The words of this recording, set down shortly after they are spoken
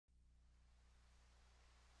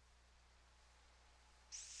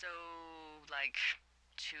like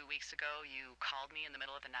 2 weeks ago you called me in the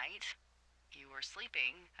middle of the night. You were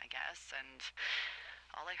sleeping, I guess, and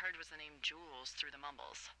all I heard was the name Jules through the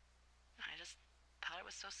mumbles. I just thought it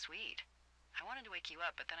was so sweet. I wanted to wake you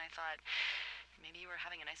up, but then I thought maybe you were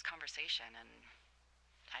having a nice conversation and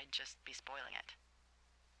I'd just be spoiling it.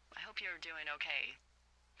 I hope you're doing okay,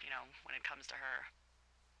 when it comes to her.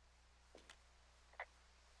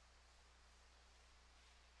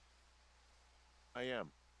 I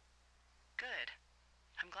am. Good.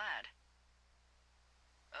 I'm glad.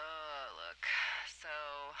 Look. So,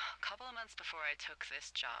 a couple of months before I took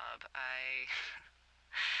this job, I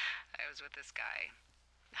was with this guy,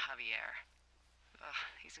 Javier. Ugh,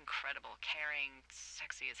 he's incredible, caring,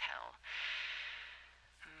 sexy as hell.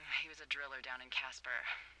 He was a driller down in Casper.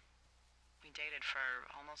 We dated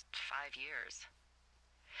for almost 5 years.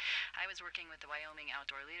 I was working with the Wyoming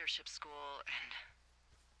Outdoor Leadership School, and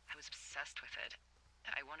I was obsessed with it.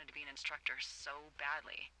 I wanted to be an instructor so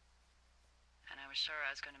badly. And I was sure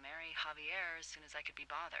I was going to marry Javier as soon as I could be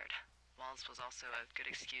bothered. Walls was also a good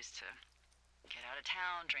excuse to get out of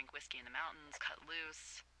town, drink whiskey in the mountains, cut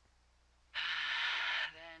loose.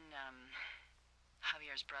 Then,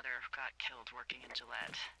 Javier's brother got killed working in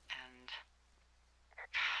Gillette, and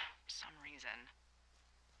for some reason,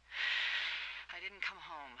 I didn't come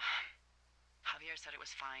home. Javier said it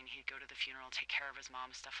was fine. He'd go to the funeral, take care of his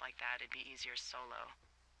mom, stuff like that. It'd be easier solo.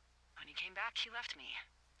 When he came back, he left me.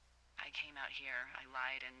 I came out here, I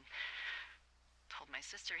lied, and told my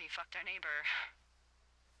sister he fucked our neighbor.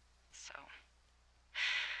 So,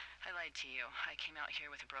 I lied to you. I came out here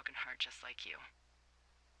with a broken heart just like you.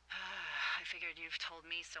 I figured you've told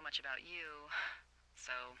me so much about you,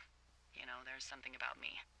 so, there's something about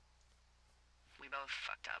me. We both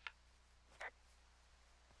fucked up.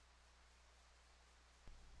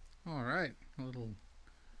 All right, a little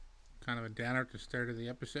kind of a downer at the start of the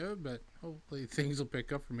episode, but hopefully things will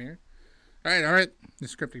pick up from here. All right. This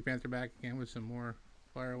is Cryptic Panther back again with some more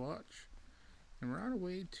Firewatch, and we're on our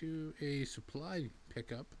way to a supply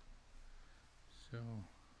pickup. So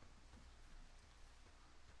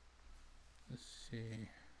let's see.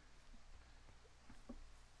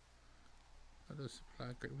 Other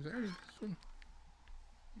supply crate, was that already this one?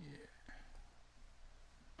 Yeah.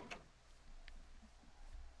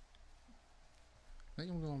 I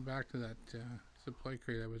think I'm going back to that supply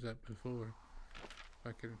crate I was at before. If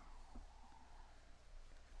I could.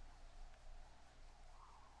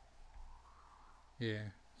 Yeah,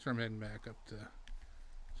 so I'm heading back up to.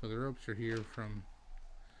 So the ropes are here from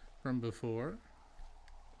before.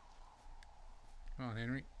 Come on,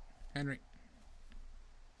 Henry.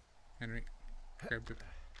 Grab it.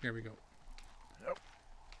 There we go. Yep.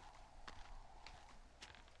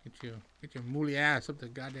 Get your mooly ass up the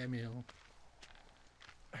goddamn hill.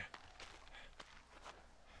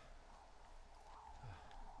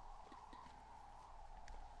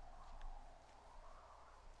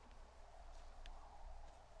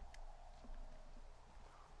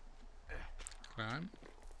 Climb.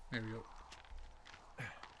 There we go.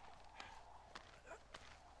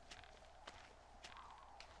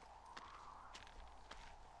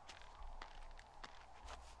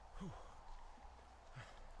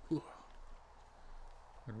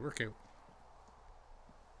 Good workout.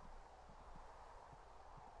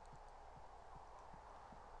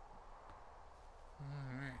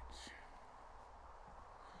 Alright.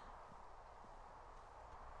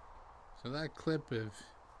 So that clip of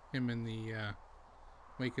him in the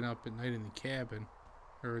waking up at night in the cabin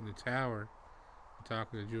or in the tower and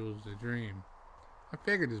talking to Jules the Dream. I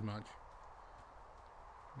figured as much.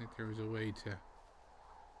 I think there was a way to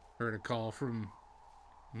her to call from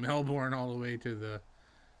Melbourne all the way to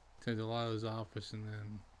Delilah's office and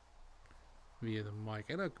then via the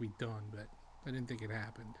mic. I know it could be done, but I didn't think it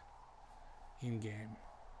happened in game,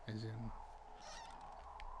 as in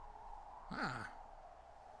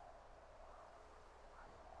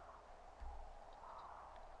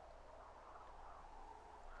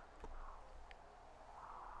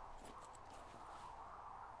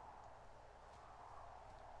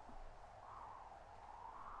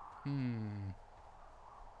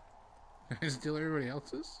Can I steal everybody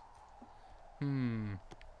else's? I'm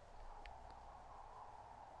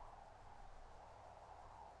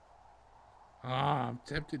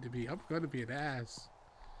tempted to be. I'm going to be an ass.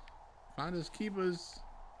 Find us keepers.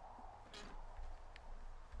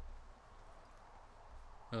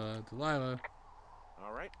 Delilah.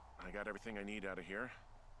 All right, I got everything I need out of here.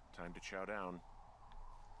 Time to chow down.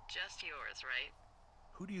 Just yours, right?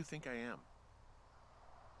 Who do you think I am?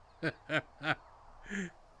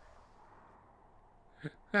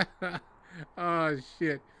 Oh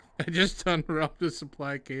shit. I just unwrapped the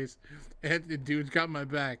supply case, and the dude's got my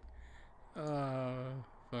back.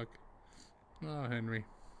 Fuck. Oh, Henry.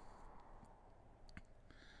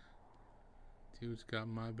 Dude's got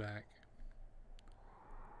my back.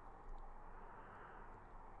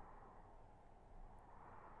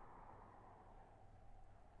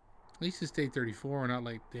 At least it's day 34, not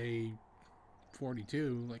like day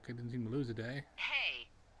 42. Like, I didn't seem to lose a day. Hey,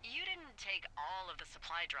 you didn't take all of the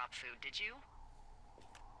supply drop food, did you?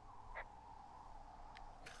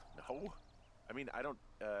 No. I mean, I don't,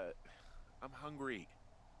 I'm hungry.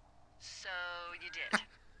 So you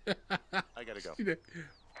did. I gotta go.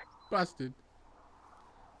 Busted.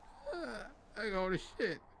 I go to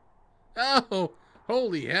shit. Oh,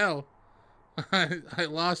 holy hell! I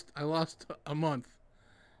lost a month.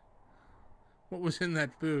 What was in that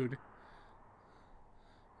food?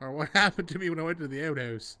 Or what happened to me when I went to the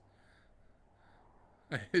outhouse?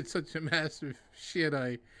 I did such a massive shit.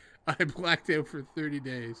 I blacked out for 30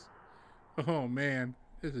 days. Oh man,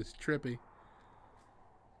 this is trippy.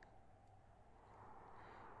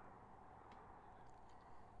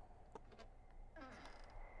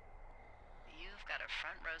 You've got a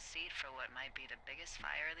front row seat for what might be the biggest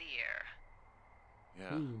fire of the year.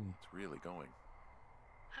 Yeah, Ooh. it's really going.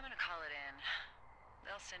 I'm gonna call it in.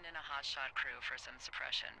 They'll send in a hotshot crew for some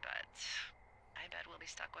suppression, but I bet we'll be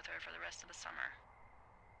stuck with her for the rest of the summer.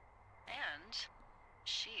 And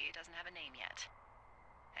she doesn't have a name yet.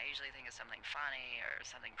 I usually think of something funny or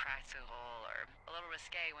something practical or a little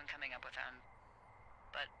risque when coming up with them.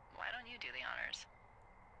 But why don't you do the honors?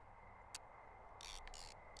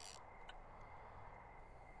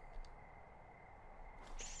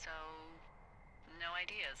 So, no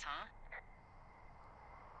ideas, huh?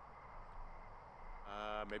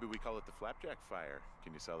 Maybe we call it the Flapjack Fire.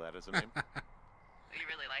 Can you sell that as a name? You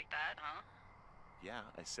really like that, huh? Yeah,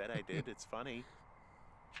 I said I did. It's funny.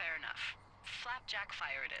 Fair enough. Flapjack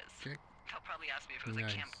Fire it is. Okay. They'll probably ask me if it was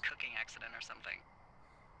Nice. a camp cooking accident or something.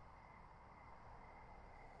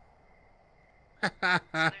 There's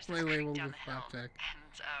My this creek label down with the hill, flapjack.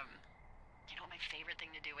 and you know what my favorite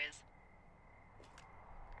thing to do is?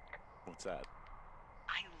 What's that?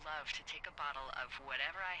 I love to take a bottle of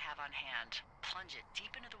whatever I have on hand, plunge it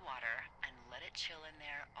deep into the water, and let it chill in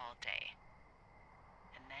there all day.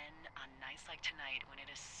 And then, on nights like tonight, when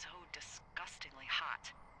it is so disgustingly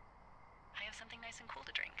hot, I have something nice and cool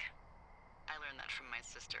to drink. I learned that from my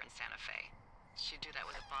sister in Santa Fe. She'd do that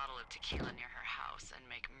with a bottle of tequila near her house and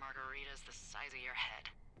make margaritas the size of your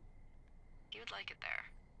head. You would like it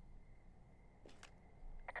there.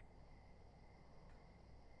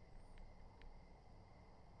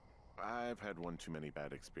 I've had one too many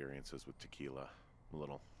bad experiences with tequila. I'm a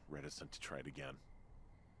little reticent to try it again.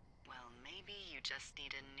 Well, maybe you just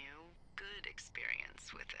need a new, good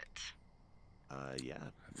experience with it. Yeah,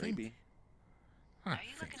 think- maybe. I Are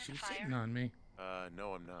you think looking at she's the fire? sitting on me.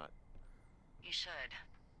 No, I'm not. You should.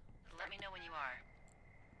 Let me know when you are.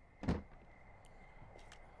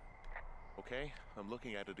 Okay, I'm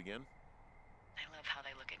looking at it again. I love how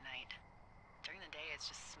they look at night. During the day, it's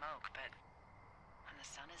just smoke, but when the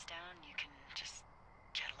sun is down, you can just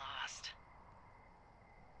get lost.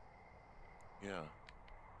 Yeah.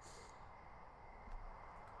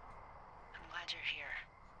 I'm glad you're here.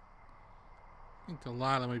 I think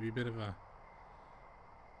Delilah might be a bit of a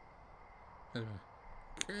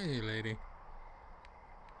crazy lady.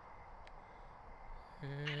 I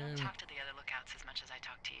don't talk to the other lookouts as much as I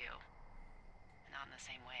talk to you. Not in the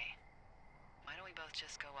same way. Why don't we both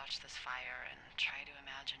just go watch this fire and try to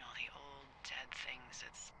imagine all the old, dead things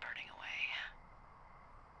it's burning away?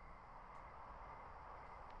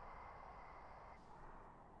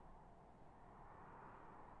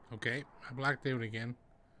 Okay, I blacked out again.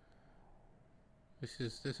 This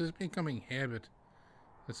is becoming habit.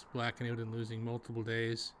 This blacking out and losing multiple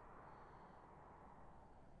days.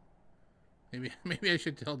 Maybe I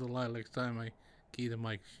should tell Delilah next time I key the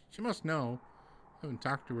mic. She must know. I haven't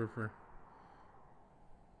talked to her for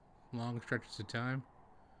long stretches of time.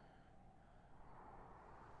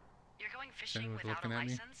 You're going fishing Anyone's without a looking at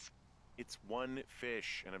me? license? It's one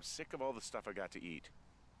fish, and I'm sick of all the stuff I got to eat.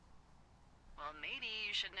 Well, maybe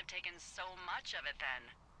you shouldn't have taken so much of it then.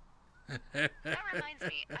 That reminds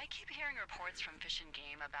me, I keep hearing reports from Fish and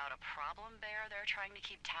Game about a problem bear they're trying to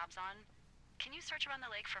keep tabs on. Can you search around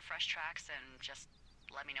the lake for fresh tracks and just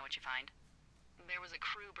let me know what you find? There was a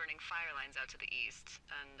crew burning fire lines out to the east,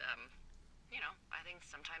 and, you know, I think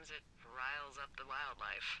sometimes it riles up the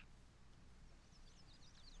wildlife.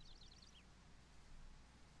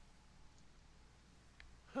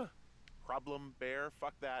 Problem bear?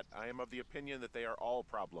 Fuck that. I am of the opinion that they are all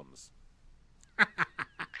problems. Come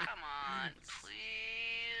on,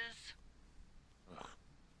 please.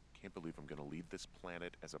 gonna leave this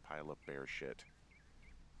planet as a pile of bear shit.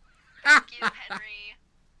 Thank you, Henry.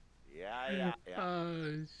 Yeah.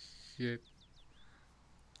 Oh, shit.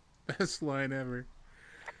 Best line ever.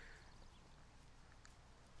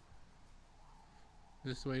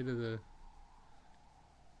 This way to the...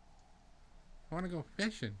 I want to go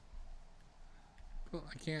fishing.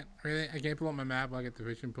 I can't, really? I can't pull up my map while I get the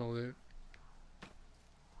fishing pole out.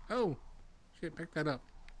 Oh! Shit, pick that up.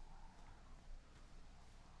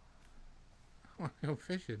 I want to go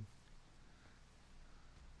fishing.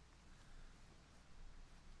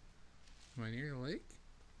 Am I near the lake?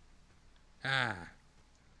 Ah.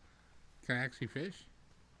 Can I actually fish?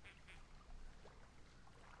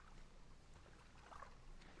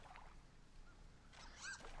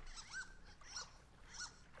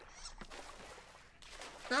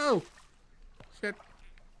 No! Shit.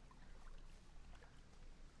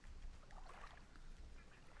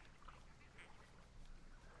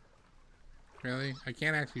 Really? I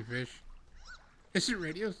can't actually fish. Is the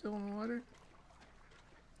radio still in the water?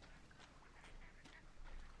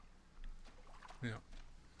 No.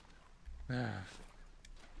 Ah.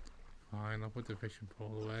 Fine, I'll put the fishing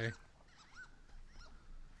pole away.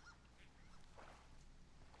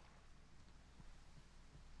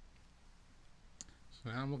 So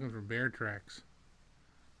now I'm looking for bear tracks.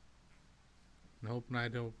 And hoping I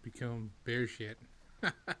don't become bear shit.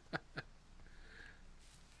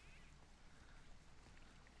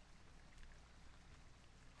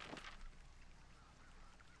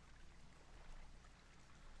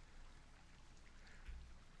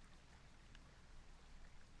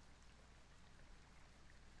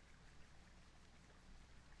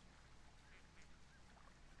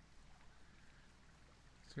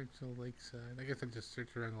 Search the lakeside. I guess I just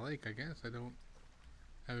search around the lake, I guess. I don't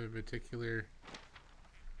have a particular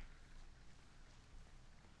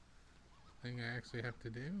thing I actually have to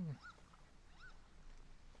do.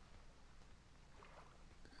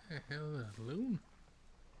 What the hell is that, loon?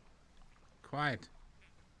 Quiet.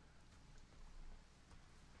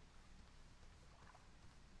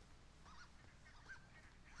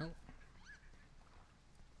 Oh.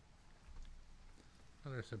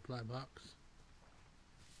 Another supply box.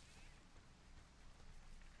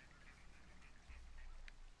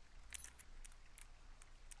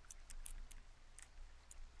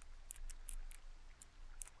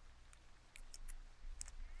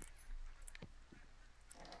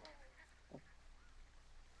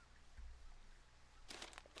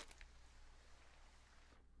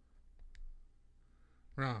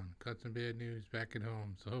 Ron, got some bad news back at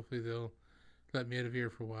home, so hopefully they'll let me out of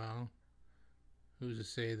here for a while. Who's to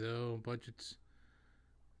say, though, budgets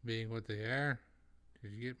being what they are?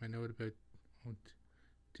 Did you get my note about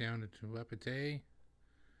down to Wapate?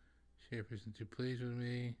 Sheriff isn't too pleased with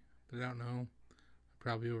me, but I don't know. I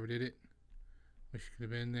probably overdid it. Wish you could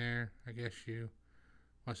have been there. I guess you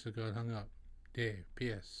must have got hung up. Dave,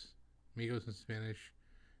 P.S. Amigos in Spanish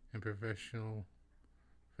and professionals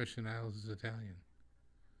is Italian.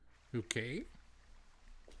 Okay?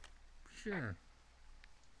 Sure.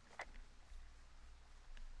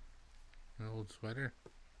 An old sweater.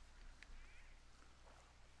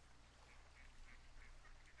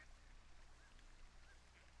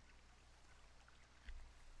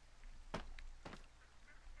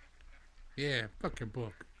 Yeah, fucking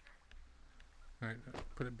book. Alright,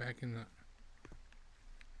 put it back in the...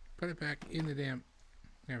 Put it back in the damn...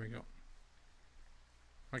 There we go.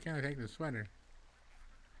 Why can't I take the sweater?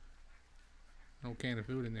 No can of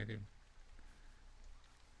food in there, dude.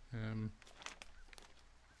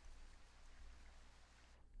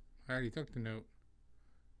 I already took the note.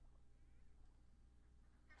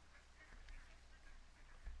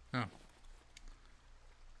 Oh.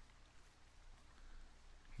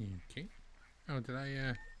 Okay. Oh, did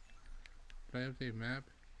I update map?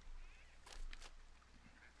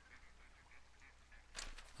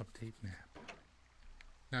 Update map.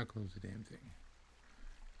 Now close the damn thing.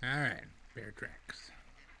 Alright, bear tracks.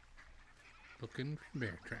 Looking for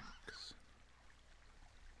bear tracks.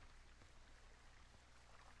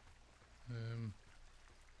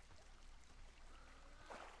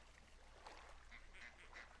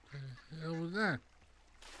 What the hell was that?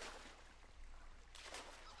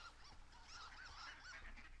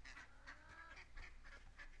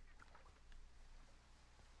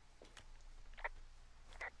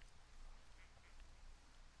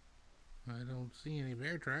 I don't see any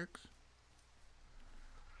bear tracks.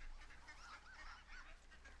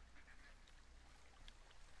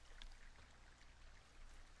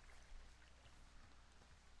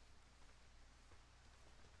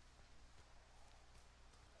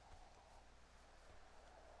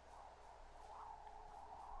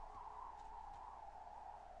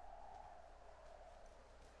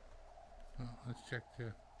 check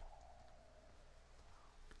the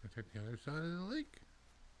other side of the lake.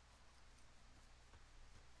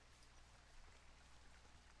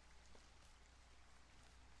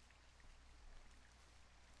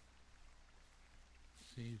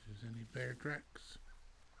 See if there's any bear tracks.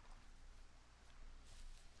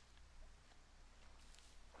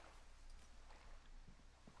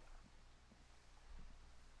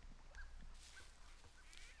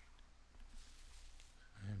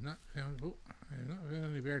 I have not found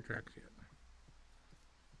any bear tracks yet.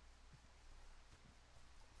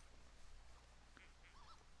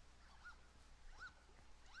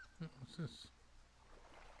 Oh, what's this?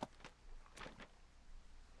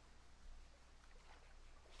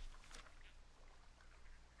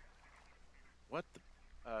 What the?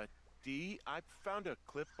 D, I found a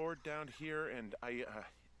clipboard down here, and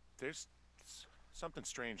there's something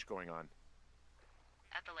strange going on.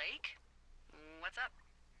 At the lake? What's up?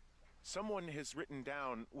 Someone has written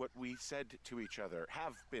down what we said to each other,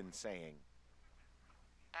 have been saying.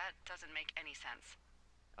 That doesn't make any sense.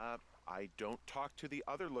 I don't talk to the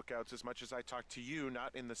other lookouts as much as I talk to you,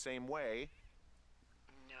 not in the same way.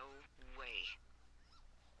 No way.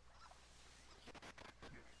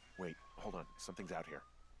 Wait, hold on. Something's out here.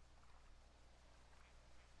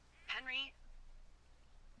 Henry?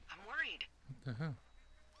 I'm worried. What the hell?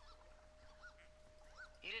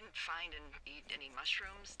 You didn't find and eat any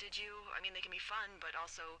mushrooms, did you? I mean, they can be fun, but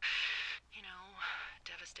also, you know,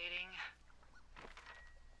 devastating.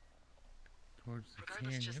 Towards the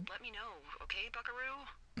Regardless, canyon. just let me know, okay, buckaroo?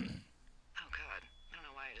 Oh, God. I don't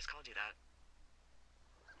know why I just called you that.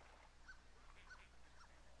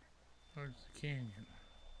 Towards the canyon.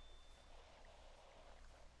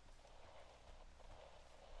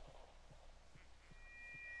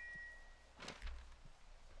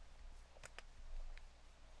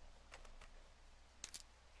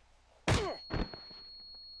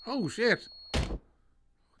 Oh shit! What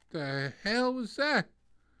the hell was that?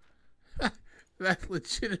 That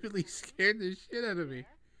legitimately scared the shit out of me.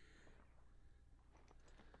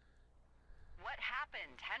 What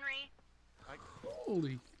happened, Henry?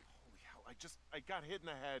 Holy. Holy hell, I got hit in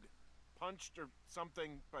the head. Punched or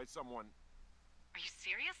something by someone. Are you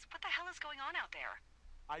serious? What the hell is going on out there?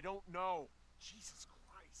 I don't know. Jesus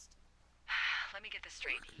Christ. Let me get this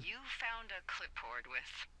straight. You found a clipboard with,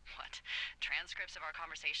 what, transcripts of our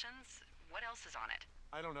conversations? What else is on it?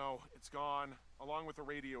 I don't know. It's gone, along with the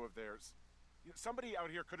radio of theirs. Somebody out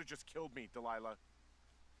here could have just killed me, Delilah.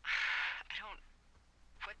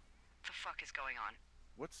 What the fuck is going on?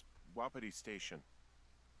 What's Wapiti Station?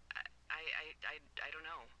 I don't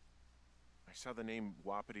know. I saw the name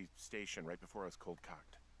Wapiti Station right before I was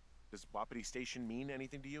cold-cocked. Does Wapiti Station mean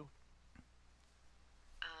anything to you?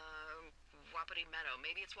 Wapiti Meadow.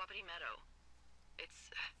 Maybe it's Wapiti Meadow.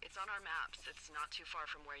 It's on our maps. It's not too far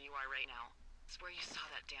from where you are right now. It's where you saw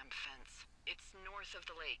that damn fence. It's north of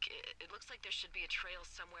the lake. It looks like there should be a trail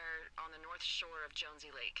somewhere on the north shore of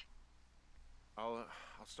Jonesy Lake. I'll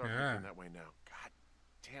start looking that way now. God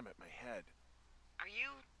damn it, my head. Are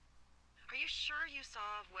you sure you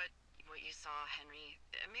saw what you saw, Henry?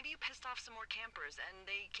 Maybe you pissed off some more campers and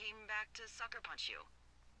they came back to sucker punch you.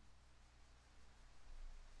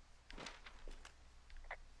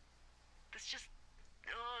 This just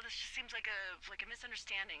seems like a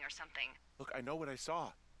misunderstanding or something. Look, I know what I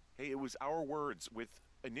saw. Hey, it was our words with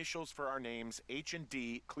initials for our names, H and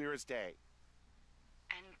D, clear as day.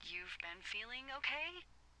 And you've been feeling okay?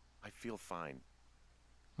 I feel fine.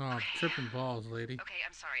 Oh, Okay. tripping balls, lady. Okay,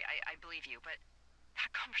 I'm sorry. I believe you, but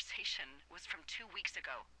that conversation was from 2 weeks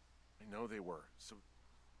ago. I know they were. So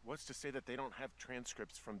what's to say that they don't have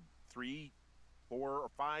transcripts from 3, 4, or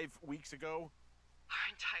 5 weeks ago? Our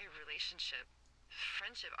entire relationship,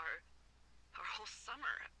 friendship, our whole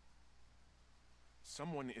summer.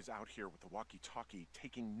 Someone is out here with a walkie-talkie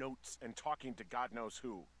taking notes and talking to God knows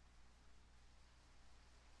who.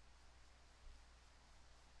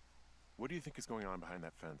 What do you think is going on behind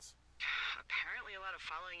that fence? Apparently a lot of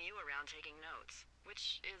following you around taking notes,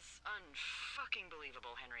 which is unfucking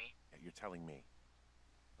believable, Henry. Yeah, you're telling me.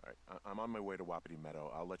 All right, I'm on my way to Wapiti Meadow.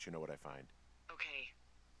 I'll let you know what I find. Okay.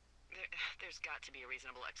 There's got to be a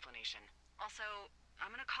reasonable explanation. Also, I'm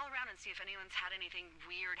gonna call around and see if anyone's had anything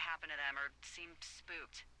weird happen to them or seemed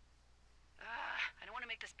spooked. I don't want to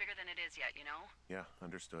make this bigger than it is yet, you know? Yeah,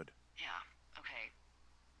 understood. Yeah, okay.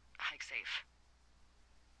 Hike safe.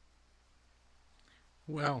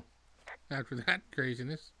 Well, after that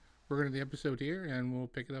craziness, we're going to end the episode here, and we'll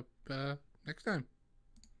pick it up next time.